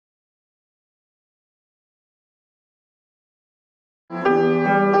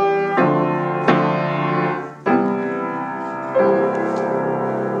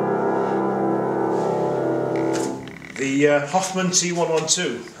The Hoffmann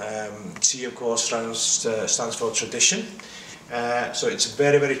T112, T of course stands for tradition, so it's a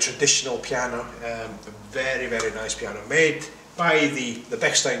very traditional piano, a very nice piano made by the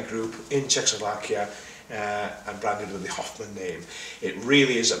Bechstein group in Czechoslovakia and branded with the Hoffmann name. It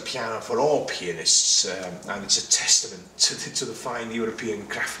really is a piano for all pianists, and it's a testament to the fine European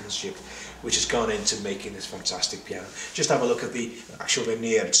craftsmanship which has gone into making this fantastic piano. Just have a look at the actual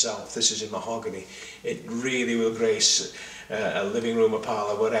veneer itself. This is in mahogany. It really will grace a living room, a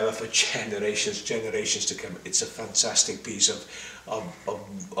parlour, whatever, for generations to come. It's a fantastic piece of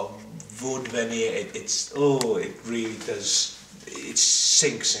wood veneer. It really does. It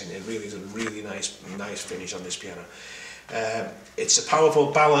sinks in. It really is a really nice finish on this piano. It's a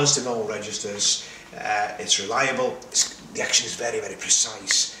powerful, balanced in all registers. It's reliable. The action is very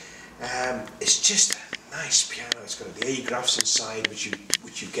precise. It's just a nice piano. It's got the A graphs inside, which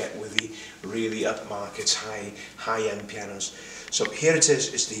you get with the really upmarket, high-end pianos. So here it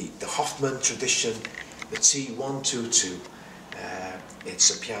is. It's the Hoffmann tradition, the T122.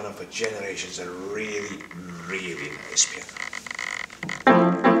 It's a piano for generations. A really nice piano.